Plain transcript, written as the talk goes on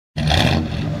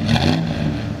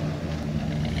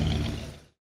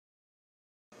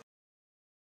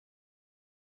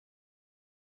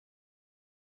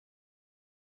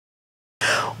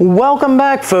Welcome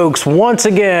back, folks. Once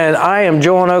again, I am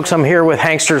Joe Oaks. I'm here with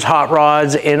Hankster's Hot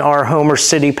Rods in our Homer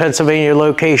City, Pennsylvania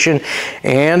location.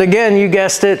 And again, you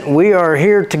guessed it, we are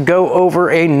here to go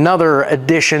over another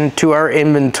addition to our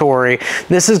inventory.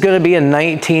 This is going to be a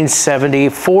 1970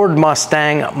 Ford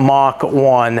Mustang Mach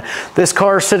 1. This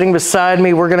car is sitting beside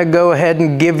me. We're going to go ahead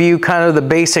and give you kind of the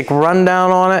basic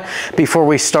rundown on it before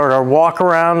we start our walk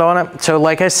around on it. So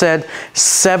like I said,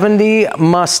 70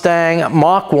 Mustang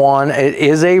Mach 1. It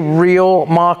is a real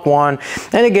Mach 1,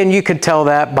 and again, you could tell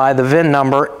that by the VIN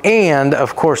number and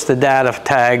of course the data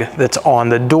tag that's on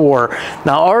the door.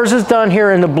 Now ours is done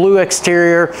here in the blue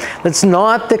exterior. That's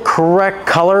not the correct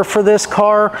color for this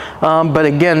car, but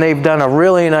again, they've done a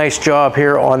really nice job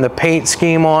here on the paint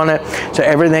scheme on it, so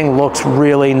everything looks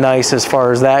really nice as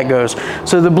far as that goes.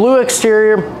 So the blue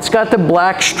exterior, it's got the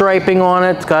black striping on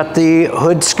it, it's got the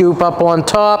hood scoop up on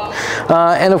top,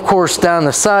 and of course down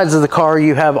the sides of the car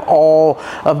you have all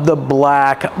of the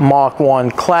black Mach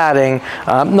 1 cladding,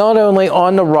 not only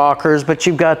on the rockers, but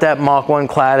you've got that Mach 1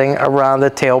 cladding around the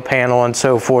tail panel and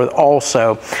so forth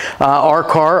also. Our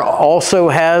car also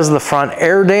has the front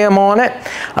air dam on it.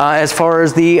 As far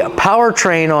as the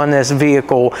powertrain on this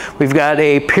vehicle, we've got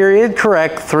a period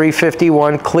correct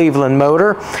 351 Cleveland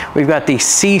motor. We've got the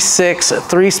C6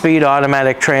 3-speed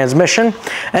automatic transmission,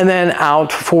 and then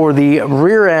out for the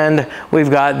rear end, we've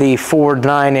got the Ford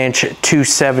 9-inch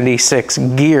 276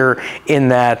 gear in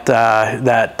that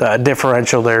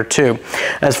differential there too.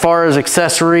 As far as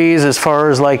accessories, as far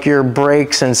as like your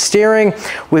brakes and steering,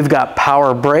 we've got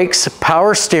power brakes,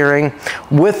 power steering.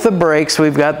 With the brakes,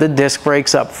 we've got the disc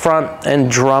brakes up front and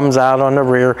drums out on the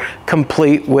rear,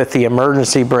 complete with the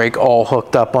emergency brake all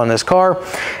hooked up on this car.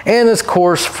 And of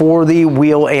course, for the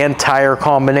wheel and tire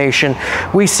combination,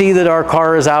 we see that our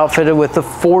car is outfitted with the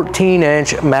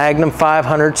 14-inch Magnum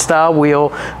 500 style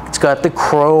wheel. It's got the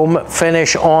chrome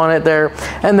finish on it there,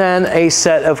 and then a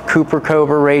set of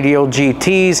Cobra Radial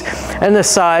GTs, and the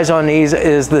size on these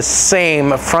is the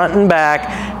same front and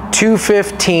back,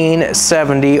 215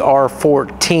 70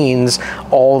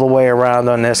 R14s all the way around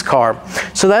on this car.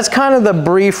 So that's kind of the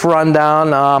brief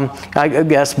rundown. I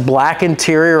guess black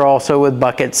interior also with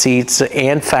bucket seats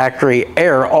and factory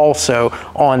air also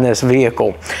on this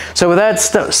vehicle. So with that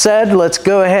said, let's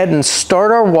go ahead and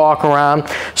start our walk around,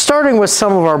 starting with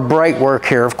some of our bright work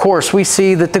here. Of course, we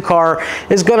see that the car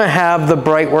is going to have the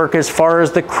bright work as far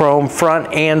as the chrome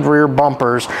front and rear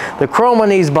bumpers. The chrome on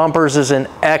these bumpers is in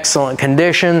excellent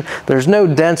condition. There's no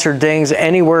dents or dings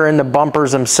anywhere in the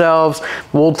bumpers themselves.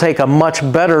 We'll take a much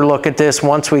better look at this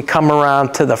once we come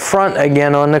around to the front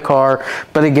again on the car.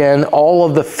 But again, all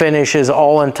of the finish is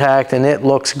all intact and it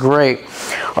looks great.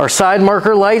 Our side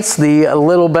marker lights, the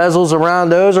little bezels around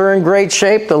those are in great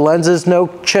shape. The lenses, no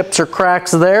chips or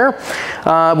cracks there.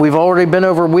 We've already been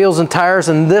over wheels and tires,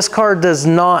 and this car does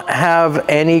not have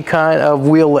any kind of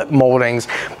wheel lip moldings.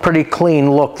 Pretty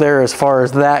clean look there as far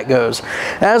as that goes.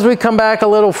 As we come back a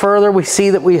little further, we see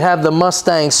that we have the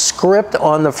Mustang script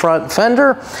on the front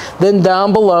fender. Then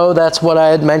down below, that's what I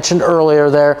had mentioned earlier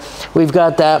there, we've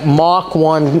got that Mach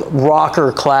 1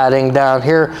 rocker cladding down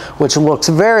here, which looks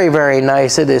very, very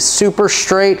nice. It is super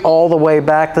straight all the way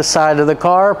back the side of the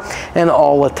car and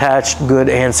all attached good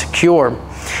and secure.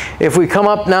 If we come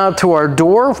up now to our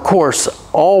door, of course,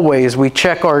 always we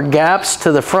check our gaps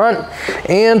to the front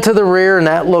and to the rear, and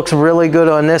that looks really good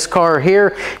on this car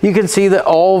here. You can see that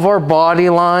all of our body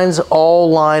lines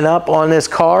all line up on this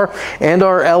car, and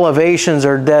our elevations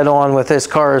are dead on with this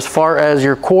car as far as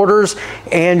your quarters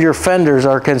and your fenders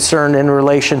are concerned in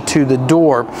relation to the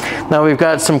door. Now we've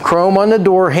got some chrome on the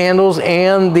door handles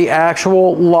and the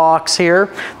actual locks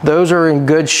here. Those are in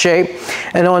good shape.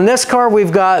 And on this car,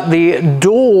 we've got the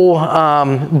dual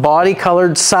body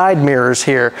colored side mirrors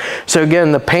here. So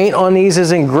again, the paint on these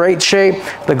is in great shape.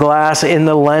 The glass in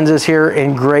the lenses here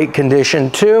in great condition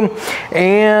too.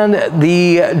 And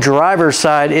the driver's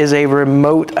side is a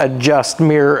remote adjust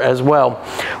mirror as well.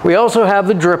 We also have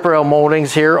the drip rail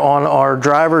moldings here on our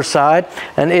driver's side,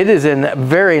 and it is in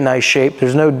very nice shape.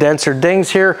 There's no dents or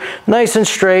dings here. Nice and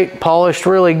straight, polished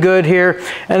really good here.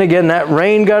 And again, that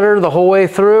rain gutter the whole way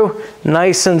through,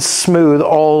 nice and smooth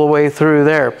all the way through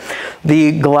there.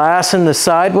 The glass in the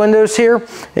side windows here,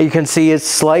 you can see it's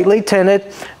slightly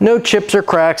tinted, no chips or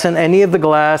cracks in any of the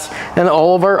glass, and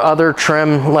all of our other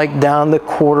trim, like down the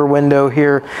quarter window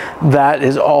here, that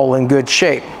is all in good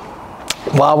shape.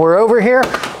 While we're over here,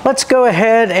 let's go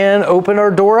ahead and open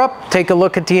our door up, take a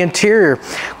look at the interior.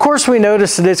 Of course, we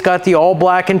notice that it's got the all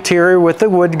black interior with the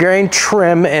wood grain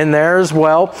trim in there as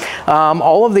well.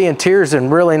 All of the interior is in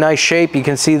really nice shape. You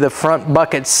can see the front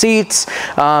bucket seats.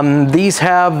 These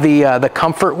have the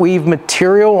comfort weave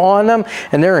material on them,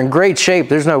 and they're in great shape.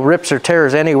 There's no rips or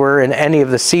tears anywhere in any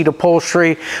of the seat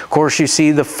upholstery. Of course, you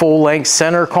see the full-length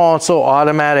center console,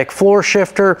 automatic floor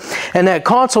shifter, and that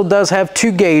console does have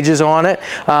 2 gauges on it.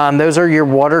 Those are your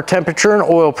water temperature and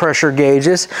oil pressure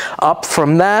gauges. Up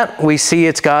from that, we see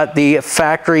it's got the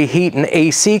factory heat and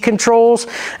AC controls,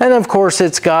 and of course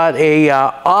it's got a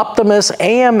Optimus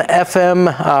AM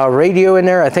FM radio in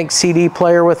there, I think CD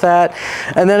player with that.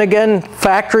 And then again,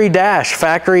 factory dash,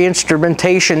 factory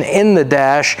instrumentation in the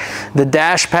dash. The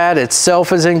dash pad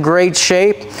itself is in great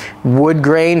shape, wood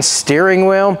grain steering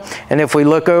wheel. And if we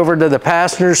look over to the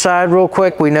passenger side real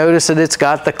quick, we notice that it's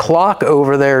got the clock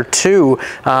over there too,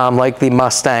 like the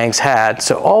Mustangs had.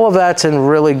 So all of that's in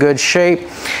really good shape.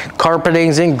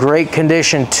 Carpeting's in great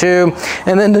condition too.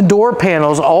 And then the door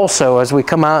panels also, as we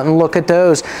come out and look at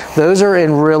those are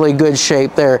in really good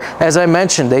shape there. As I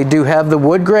mentioned, they do have the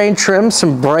wood grain trim,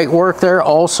 some bright work there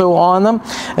also on them.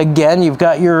 Again, you've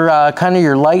got your kind of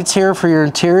your lights here for your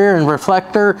interior and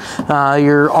reflector.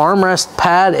 Your armrest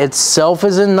pad itself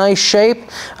is in nice shape.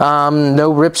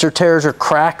 No rips or tears or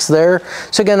cracks there.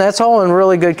 So again, that's all in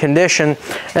really good condition.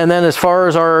 And then as far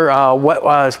as our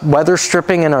weather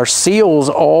stripping and our seals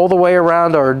all the way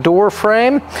around our door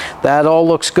frame, that all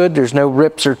looks good. There's no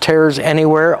rips or tears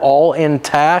anywhere, all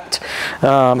intact.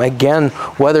 Again,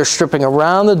 weather stripping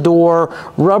around the door,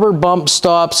 rubber bump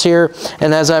stops here,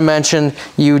 and as I mentioned,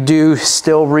 you do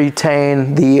still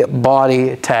retain the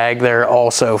body tag there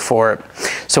also for it.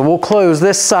 So we'll close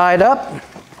this side up.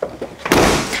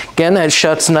 Again, that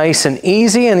shuts nice and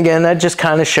easy, and again, that just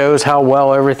kind of shows how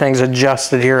well everything's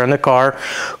adjusted here in the car.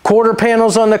 Quarter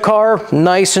panels on the car,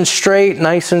 nice and straight,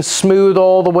 nice and smooth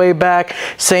all the way back.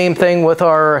 Same thing with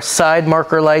our side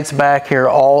marker lights back here,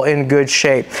 all in good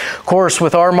shape. Of course,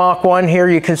 with our Mach 1 here,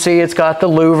 you can see it's got the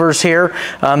louvers here.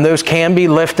 Those can be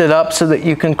lifted up so that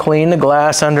you can clean the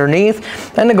glass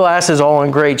underneath, and the glass is all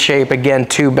in great shape again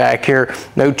too back here.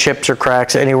 No chips or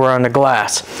cracks anywhere on the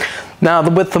glass. Now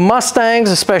with the Mustangs,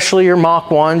 especially your Mach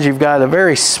 1s, you've got a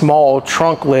very small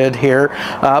trunk lid here.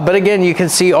 But again, you can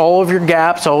see all of your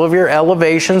gaps, all of your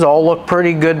elevations all look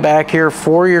pretty good back here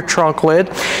for your trunk lid.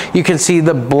 You can see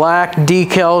the black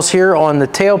decals here on the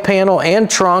tail panel and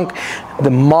trunk.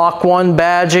 The Mach 1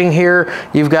 badging here,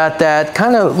 you've got that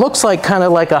kind of, looks like kind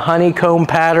of like a honeycomb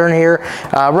pattern here.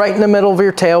 Right in the middle of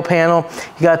your tail panel,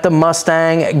 you got the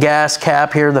Mustang gas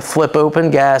cap here, the flip open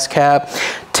gas cap.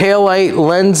 Taillight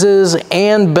lenses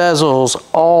and bezels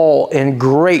all in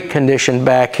great condition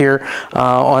back here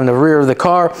on the rear of the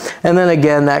car. And then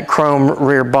again, that chrome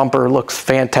rear bumper looks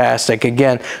fantastic.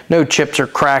 Again, no chips or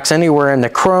cracks anywhere in the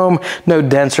chrome, no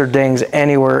dents or dings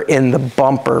anywhere in the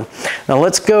bumper. Now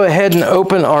let's go ahead and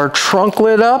open our trunk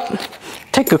lid up.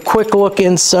 Take a quick look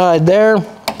inside there.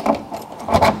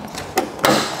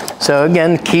 So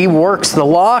again, key works the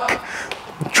lock.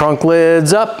 Trunk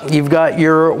lid's up. You've got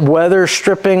your weather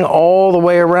stripping all the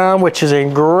way around, which is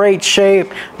in great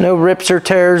shape. No rips or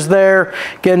tears there.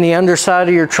 Again, the underside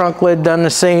of your trunk lid done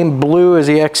the same blue as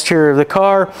the exterior of the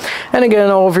car. And again,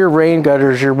 all of your rain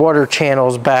gutters, your water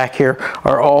channels back here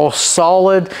are all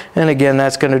solid. And again,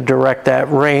 that's going to direct that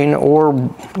rain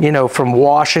or, you know, from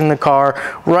washing the car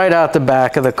right out the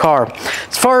back of the car.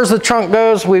 As far as the trunk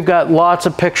goes, we've got lots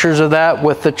of pictures of that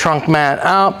with the trunk mat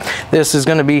out. This is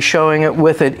going to be showing it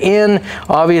with it in.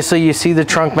 Obviously, you see the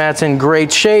trunk mat's in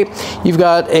great shape. You've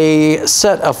got a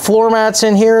set of floor mats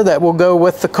in here that will go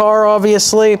with the car,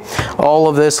 obviously. All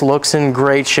of this looks in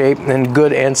great shape and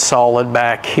good and solid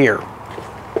back here.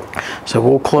 So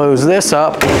we'll close this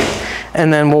up,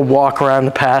 and then we'll walk around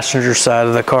the passenger side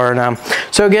of the car now.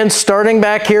 So again, starting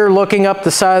back here, looking up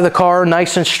the side of the car,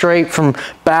 nice and straight from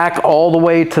back all the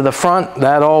way to the front.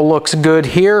 That all looks good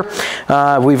here.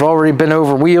 We've already been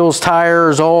over wheels,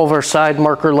 tires, all of our side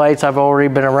marker lights I've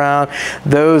already been around.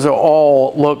 Those are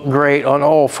all look great on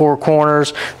all 4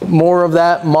 corners. More of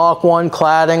that Mach 1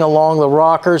 cladding along the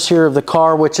rockers here of the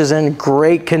car, which is in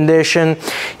great condition.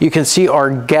 You can see our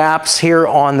gaps here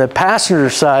on the passenger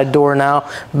side door now.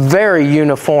 Very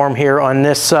uniform here on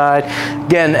this side.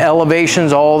 Again,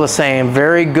 elevations all the same.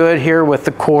 Very good here with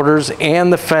the quarters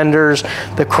and the fenders.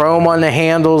 The chrome on the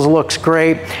handles looks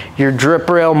great. Your drip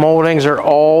rail moldings are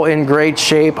all in great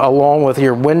shape, along with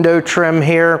your window trim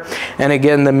here. And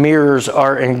again, the mirrors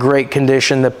are in great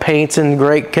condition. The paint's in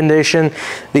great condition.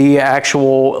 The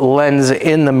actual lens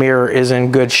in the mirror is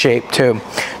in good shape too.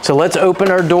 So let's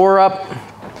open our door up.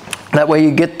 That way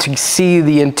you get to see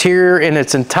the interior in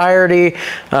its entirety.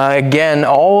 Again,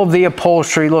 all of the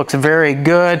upholstery looks very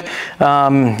good.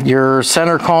 Your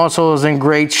center console is in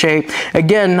great shape.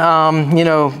 Again, you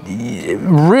know,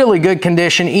 really good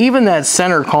condition. Even that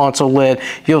center console lid,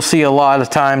 you'll see a lot of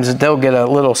times that they'll get a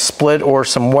little split or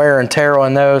some wear and tear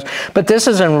on those. But this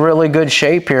is in really good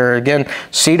shape here. Again,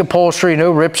 seat upholstery,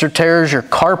 no rips or tears. Your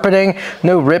carpeting,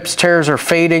 no rips, tears, or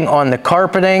fading on the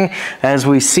carpeting. As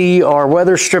we see our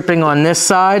weather stripping on this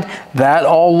side, that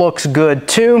all looks good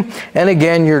too. And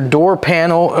again, your door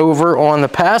panel over on the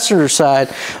passenger side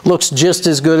looks just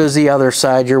as good as the other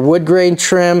side. Your wood grain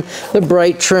trim, the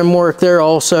bright trim work there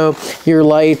also, your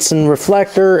lights and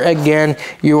reflector, again,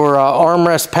 your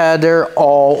armrest pad there,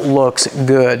 all looks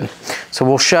good. So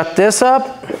we'll shut this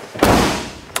up.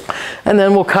 And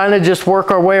then we'll kind of just work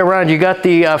our way around. You got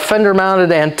the fender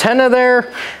mounted antenna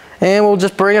there. And we'll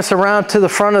just bring us around to the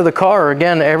front of the car.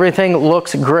 Again, everything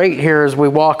looks great here as we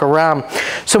walk around.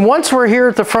 So once we're here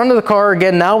at the front of the car,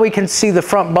 again, now we can see the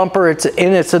front bumper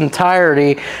in its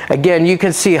entirety. Again, you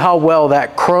can see how well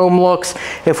that chrome looks.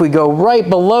 If we go right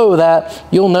below that,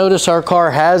 you'll notice our car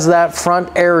has that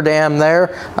front air dam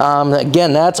there.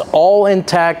 Again, that's all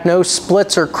intact, no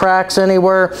splits or cracks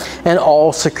anywhere, and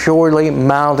all securely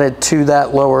mounted to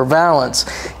that lower valance.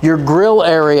 Your grille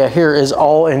area here is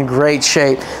all in great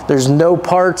shape. There's no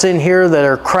parts in here that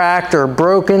are cracked or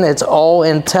broken. It's all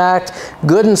intact,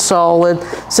 good and solid.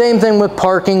 Same thing with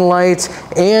parking lights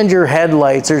and your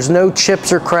headlights. There's no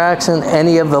chips or cracks in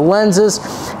any of the lenses.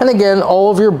 And again, all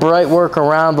of your bright work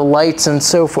around the lights and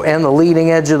so forth, and the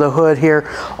leading edge of the hood here,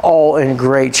 all in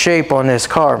great shape on this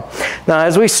car. Now,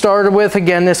 as we started with,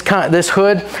 again, this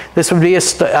hood, this would be a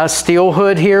steel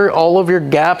hood here. All of your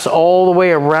gaps all the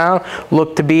way around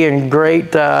look to be in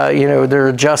great, you know, they're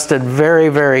adjusted very,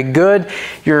 very good.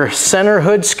 Your center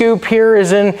hood scoop here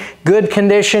is in good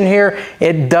condition here.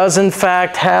 It does in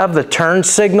fact have the turn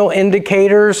signal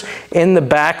indicators in the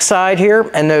back side here,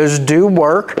 and those do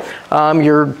work.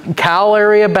 Your cowl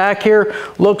area back here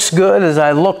looks good. As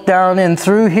I look down in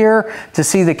through here to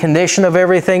see the condition of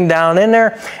everything down in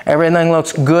there, everything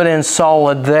looks good and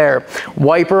solid there.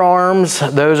 Wiper arms,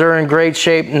 those are in great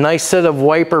shape. Nice set of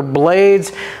wiper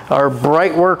blades. Our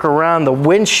bright work around the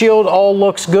windshield all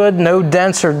looks good. No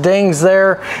dents or dings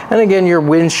there. And again, your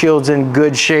windshield's in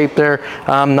good shape there,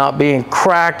 not being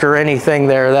cracked or anything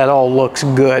there. That all looks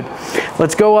good.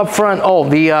 Let's go up front. Oh,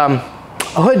 the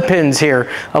hood pins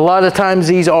here. A lot of times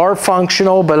these are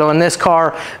functional, but on this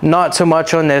car, not so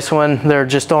much on this one. They're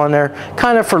just on there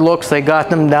kind of for looks. They got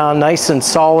them down nice and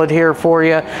solid here for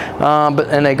you,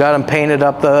 and they got them painted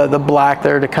up the black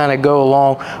there to kind of go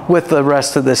along with the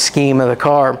rest of the scheme of the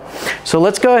car. So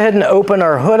let's go ahead and open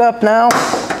our hood up now.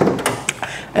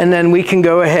 And then we can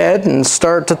go ahead and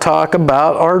start to talk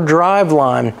about our drive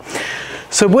line.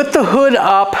 So with the hood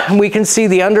up, we can see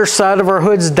the underside of our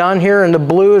hood's done here, and the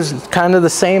blue is kind of the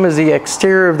same as the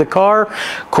exterior of the car.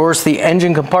 Of course, the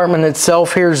engine compartment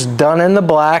itself here is done in the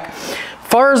black. As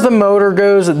far as the motor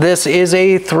goes, this is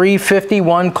a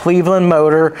 351 Cleveland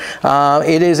motor.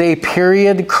 It is a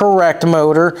period correct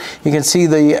motor. You can see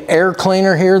the air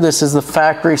cleaner here. This is the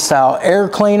factory style air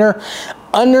cleaner.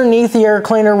 Underneath the air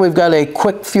cleaner, we've got a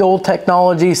quick fuel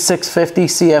technology 650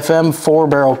 CFM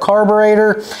 4-barrel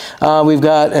carburetor. We've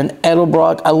got an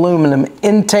Edelbrock aluminum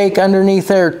intake underneath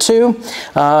there too.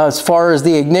 As far as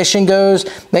the ignition goes,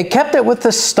 they kept it with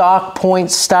the stock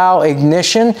point style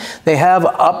ignition. They have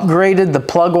upgraded the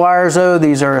plug wires though.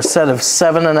 These are a set of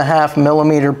 7.5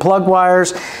 millimeter plug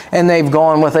wires, and they've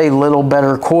gone with a little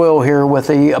better coil here with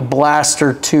a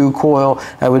Blaster 2 coil.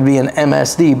 That would be an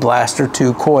MSD Blaster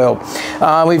 2 coil.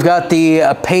 We've got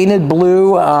the painted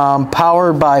blue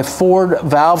powered by Ford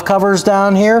valve covers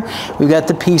down here. We've got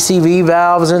the PCV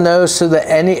valves in those so that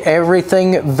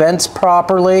everything vents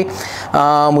properly.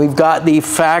 We've got the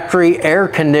factory air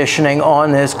conditioning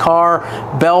on this car.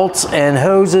 Belts and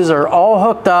hoses are all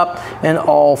hooked up and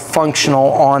all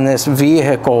functional on this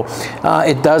vehicle.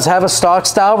 It does have a stock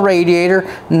style radiator,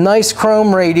 nice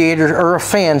chrome radiator or a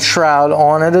fan shroud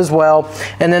on it as well.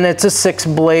 And then it's a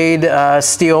 6-blade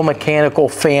steel mechanical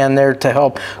fan there to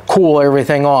help cool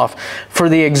everything off. For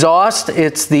the exhaust,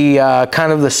 it's the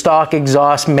kind of the stock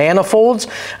exhaust manifolds,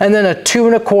 and then a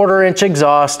 2¼ inch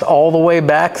exhaust all the way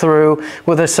back through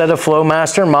with a set of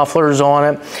Flowmaster mufflers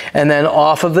on it. And then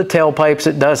off of the tailpipes,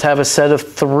 it does have a set of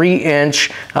 3-inch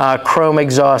chrome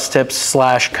exhaust tips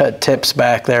 / cut tips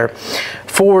back there.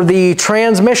 For the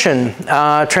transmission,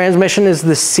 transmission is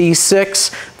the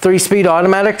C6 3-speed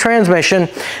automatic transmission.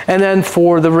 And then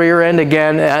for the rear end,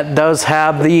 again, that does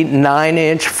have the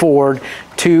 9-inch Ford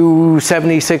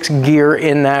 276 gear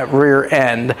in that rear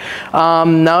end.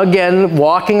 Now again,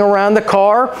 walking around the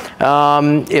car,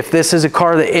 if this is a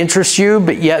car that interests you,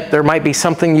 but yet there might be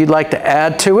something you'd like to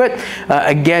add to it,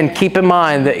 again, keep in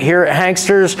mind that here at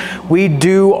Hanksters, we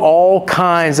do all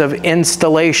kinds of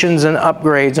installations and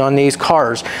upgrades on these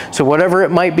cars. So whatever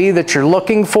it might be that you're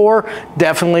looking for,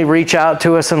 definitely reach out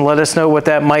to us and let us know what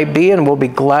that might be, and we'll be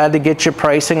glad to get you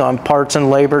pricing on parts and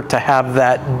labor to have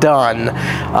that done.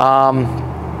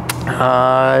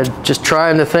 Just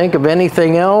trying to think of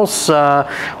anything else.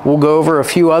 We'll go over a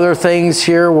few other things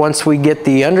here once we get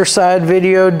the underside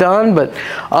video done, but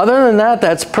other than that,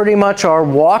 that's pretty much our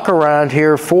walk around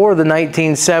here for the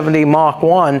 1970 Mach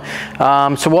 1.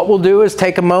 So what we'll do is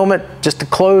take a moment just to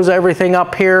close everything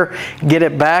up here, get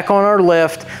it back on our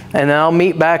lift, and then I'll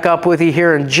meet back up with you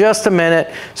here in just a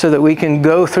minute so that we can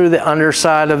go through the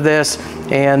underside of this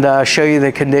and show you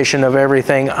the condition of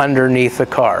everything underneath the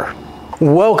car.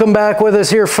 Welcome back with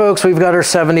us here, folks. We've got our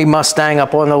 70 Mustang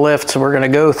up on the lift, so we're going to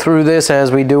go through this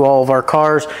as we do all of our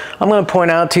cars. I'm going to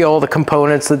point out to you all the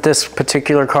components that this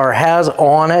particular car has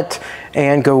on it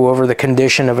and go over the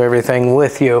condition of everything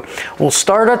with you. We'll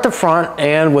start at the front,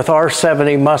 and with our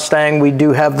 70 Mustang, we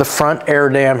do have the front air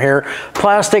dam here.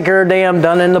 Plastic air dam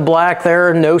done in the black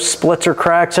there, no splits or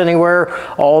cracks anywhere.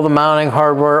 All the mounting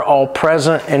hardware all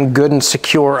present and good and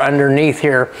secure underneath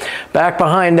here. Back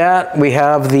behind that, we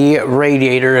have the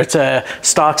radiator. It's a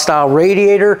stock style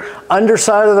radiator.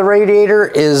 Underside of the radiator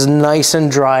is nice and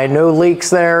dry, no leaks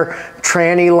there.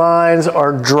 Tranny lines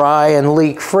are dry and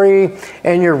leak free,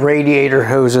 and your radiator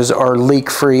hoses are leak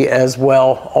free as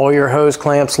well. All your hose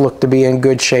clamps look to be in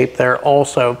good shape there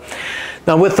also.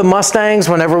 Now with the Mustangs,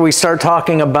 whenever we start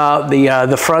talking about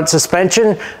the front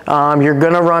suspension, you're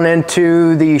going to run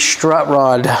into the strut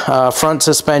rod front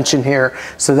suspension here.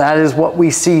 So that is what we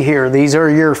see here. These are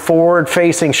your forward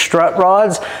facing strut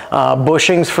rods.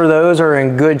 Bushings for those are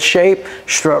in good shape.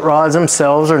 Strut rods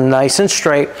themselves are nice and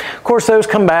straight. Of course, those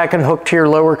come back and hook to your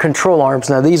lower control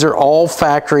arms. Now these are all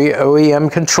factory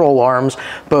OEM control arms,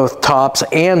 both tops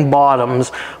and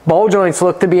bottoms. Ball joints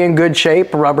look to be in good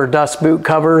shape. Rubber dust boot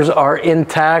covers are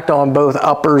intact on both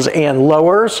uppers and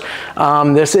lowers.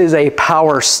 This is a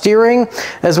power steering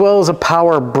as well as a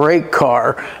power brake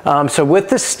car. So with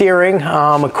the steering,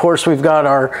 of course, we've got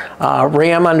our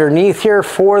ram underneath here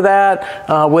for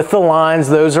that. With the lines,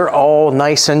 those are all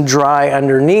nice and dry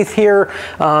underneath here.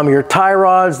 Your tie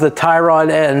rods, the tie rod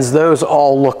ends, those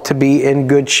all look to be in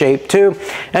good shape too.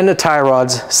 And the tie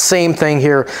rods, same thing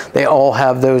here. They all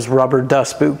have those rubber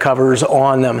dust boot covers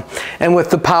on them. And with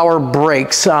the power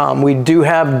brakes, we do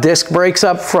have disc brakes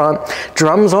up front,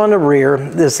 drums on the rear.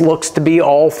 This looks to be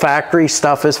all factory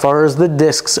stuff as far as the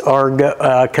discs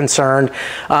are concerned.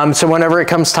 So whenever it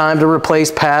comes time to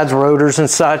replace pads, rotors and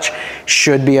such,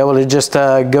 should be able to just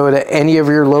go to any of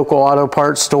your local auto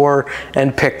parts store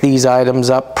and pick these items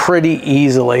up pretty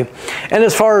easily. And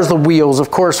as far as the wheels,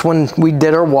 of course, when we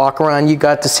did our walk around, you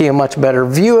got to see a much better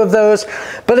view of those.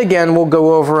 But again, we'll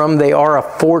go over them. They are a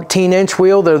 14-inch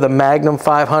wheel. They're the Magnum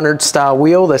 500 style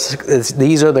wheel.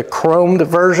 These are the chromed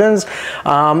versions.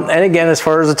 And again, as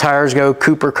far as the tires go,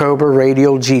 Cobra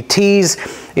Radial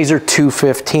GTs. These are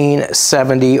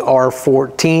 215/70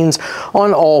 R14s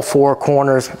on all four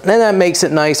corners. And that makes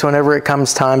it nice whenever it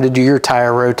comes time to do your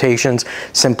tire rotations.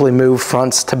 Simply move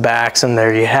fronts to backs and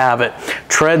there you have it.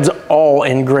 Treads all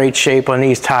in great shape on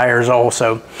these tires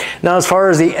also. Now as far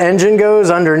as the engine goes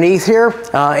underneath here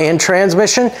and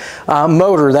transmission,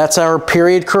 motor, that's our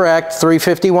period correct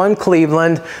 351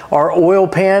 Cleveland. Our oil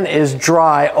pan is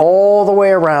dry all the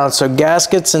way around. So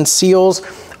gaskets and seals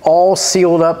all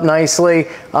sealed up nicely.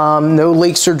 No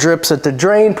leaks or drips at the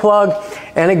drain plug.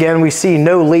 And again, we see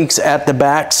no leaks at the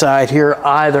back side here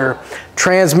either.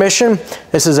 Transmission,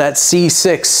 this is that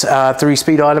C6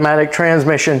 3-speed automatic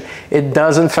transmission. It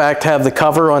does in fact have the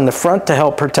cover on the front to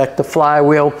help protect the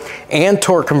flywheel and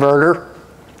torque converter.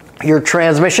 Your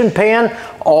transmission pan,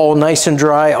 all nice and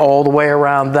dry all the way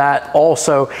around that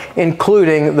also,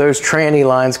 including those tranny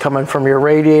lines coming from your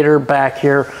radiator back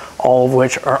here, all of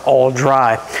which are all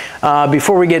dry.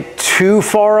 Before we get too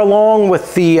far along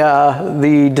with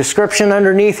the description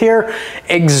underneath here,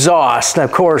 exhaust.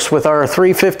 Of course, with our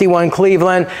 351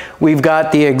 Cleveland, we've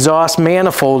got the exhaust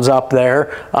manifolds up there,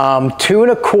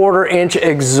 2¼ inch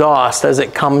exhaust as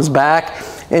it comes back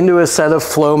into a set of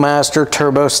Flowmaster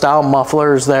turbo style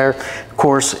mufflers there. Of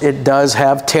course, it does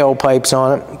have tailpipes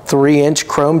on it, 3-inch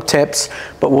chrome tips,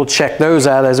 but we'll check those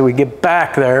out as we get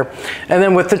back there. And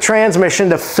then with the transmission,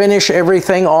 to finish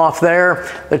everything off there,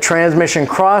 the transmission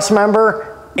cross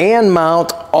member, and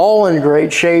mount all in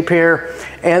great shape here,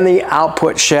 and the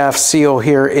output shaft seal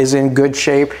here is in good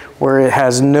shape where it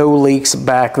has no leaks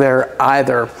back there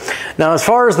either. Now as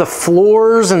far as the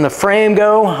floors and the frame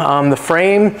go, the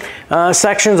frame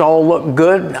sections all look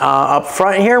good up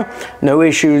front here, no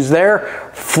issues there.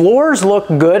 Floors look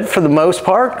good for the most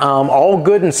part, all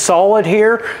good and solid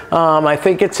here. I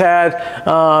think it's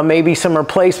had maybe some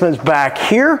replacements back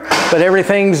here, but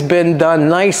everything's been done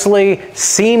nicely,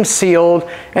 seam sealed,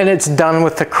 and it's done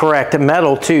with the correct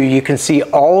metal too. You can see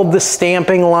all of the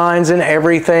stamping lines and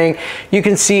everything. You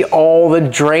can see all the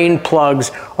drain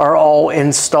plugs are all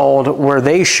installed where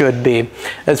they should be.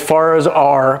 As far as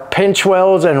our pinch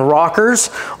welds and rockers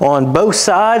on both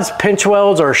sides, pinch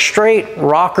welds are straight,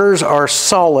 rockers are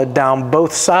solid down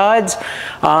both sides.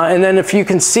 And then if you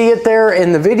can see it there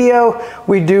in the video,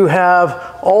 we do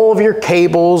have all of your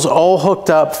cables all hooked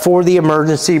up for the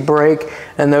emergency brake,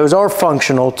 and those are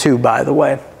functional too, by the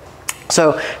way.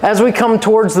 So as we come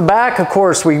towards the back, of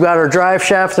course, we've got our drive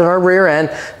shaft and our rear end.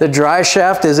 The drive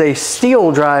shaft is a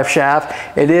steel drive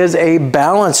shaft. It is a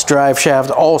balanced drive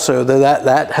shaft also.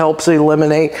 That helps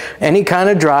eliminate any kind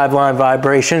of driveline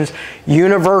vibrations.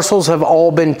 Universals have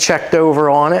all been checked over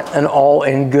on it and all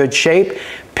in good shape.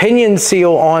 Pinion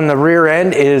seal on the rear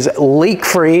end is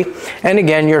leak-free, and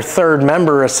again, your third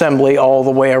member assembly all the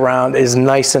way around is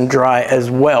nice and dry as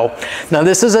well. Now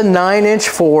this is a 9-inch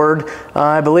Ford.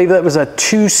 I believe that was a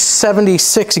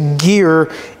 276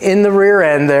 gear in the rear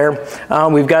end there.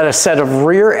 We've got a set of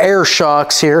rear air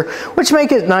shocks here, which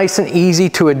make it nice and easy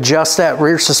to adjust that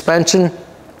rear suspension.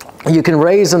 You can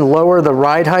raise and lower the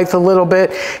ride height a little bit,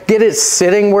 get it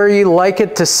sitting where you like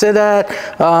it to sit at,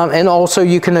 and also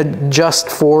you can adjust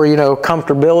for, you know,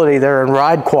 comfortability there and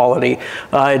ride quality.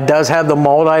 It does have the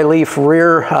multi-leaf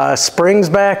rear springs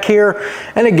back here,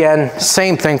 and again,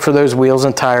 same thing for those wheels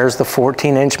and tires, the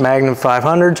 14-inch Magnum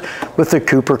 500s with the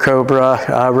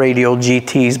Cobra Radial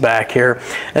GTs back here.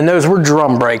 And those were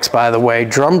drum brakes, by the way,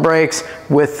 drum brakes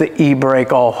with the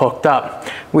e-brake all hooked up.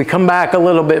 We come back a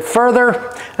little bit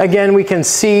further. Again, we can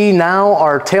see now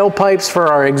our tailpipes for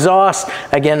our exhaust.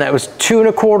 Again, that was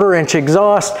 2¼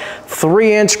 exhaust,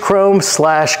 3-inch chrome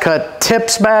slash cut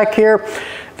tips back here.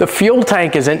 The fuel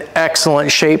tank is in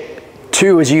excellent shape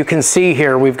too, as you can see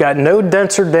here. We've got no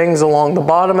dents or dings along the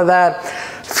bottom of that.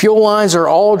 Fuel lines are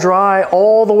all dry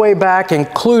all the way back,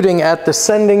 including at the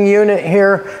sending unit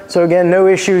here. So again, no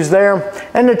issues there.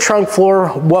 And the trunk floor,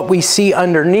 what we see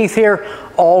underneath here,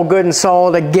 all good and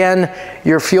solid. Again,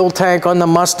 your fuel tank on the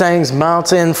Mustangs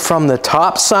mounts in from the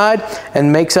top side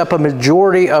and makes up a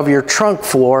majority of your trunk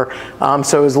floor.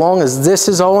 So as long as this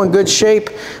is all in good shape,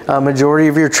 a majority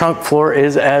of your trunk floor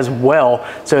is as well.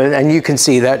 So, and you can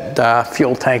see that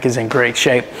fuel tank is in great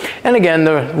shape. And again,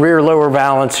 the rear lower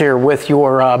valance here with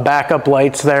your backup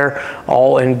lights there,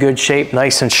 all in good shape,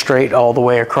 nice and straight all the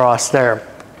way across there.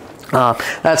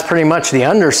 That's pretty much the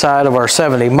underside of our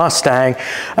 70 Mustang.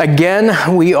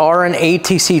 Again, we are an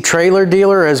ATC trailer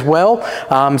dealer as well.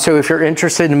 So if you're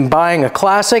interested in buying a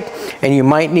classic and you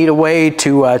might need a way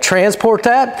to transport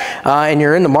that, and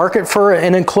you're in the market for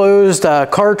an enclosed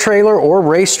car trailer or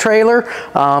race trailer,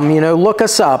 you know, look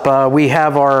us up. We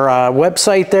have our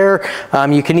website there.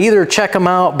 You can either check them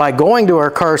out by going to our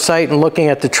car site and looking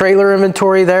at the trailer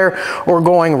inventory there, or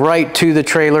going right to the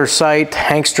trailer site,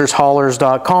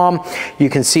 hankstershaulers.com. You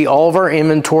can see all of our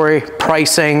inventory,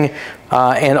 pricing,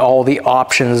 and all the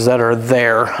options that are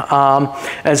there.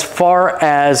 As far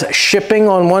as shipping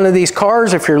on one of these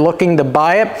cars, if you're looking to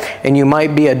buy it and you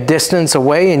might be a distance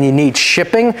away and you need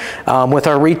shipping, with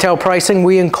our retail pricing,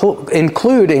 we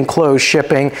include enclosed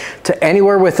shipping to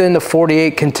anywhere within the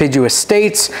 48 contiguous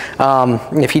states.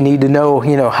 If you need to know,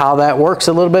 how that works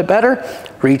a little bit better,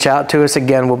 reach out to us.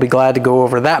 Again, we'll be glad to go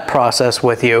over that process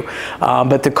with you.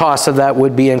 But the cost of that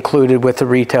would be included with the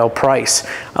retail price.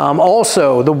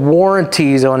 Also, the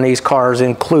warranties on these cars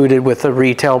included with the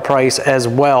retail price as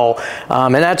well.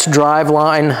 And that's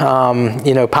driveline,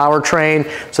 powertrain.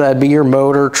 So that'd be your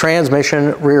motor,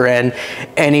 transmission, rear end,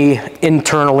 any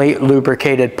internally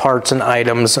lubricated parts and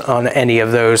items on any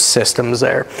of those systems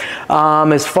there.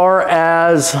 As far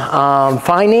as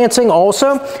financing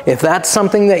also, if that's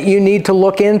something that you need to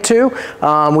look into,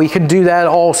 we could do that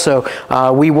also.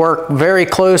 We work very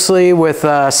closely with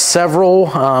several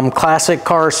classic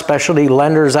car specialty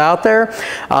lenders out there.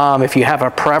 there. If you have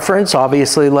a preference,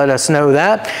 obviously let us know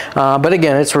that. But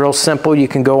again, it's real simple. You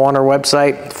can go on our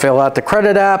website, fill out the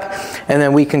credit app, and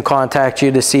then we can contact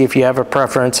you to see if you have a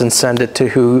preference and send it to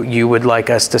who you would like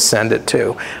us to send it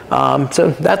to.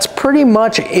 So that's pretty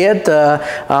much it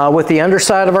with the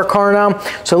underside of our car now.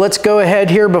 So let's go ahead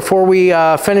here before we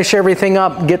finish everything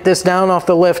up, get this down off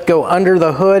the lift, go under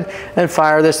the hood and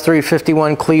fire this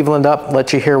 351 Cleveland up,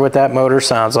 let you hear what that motor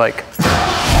sounds like.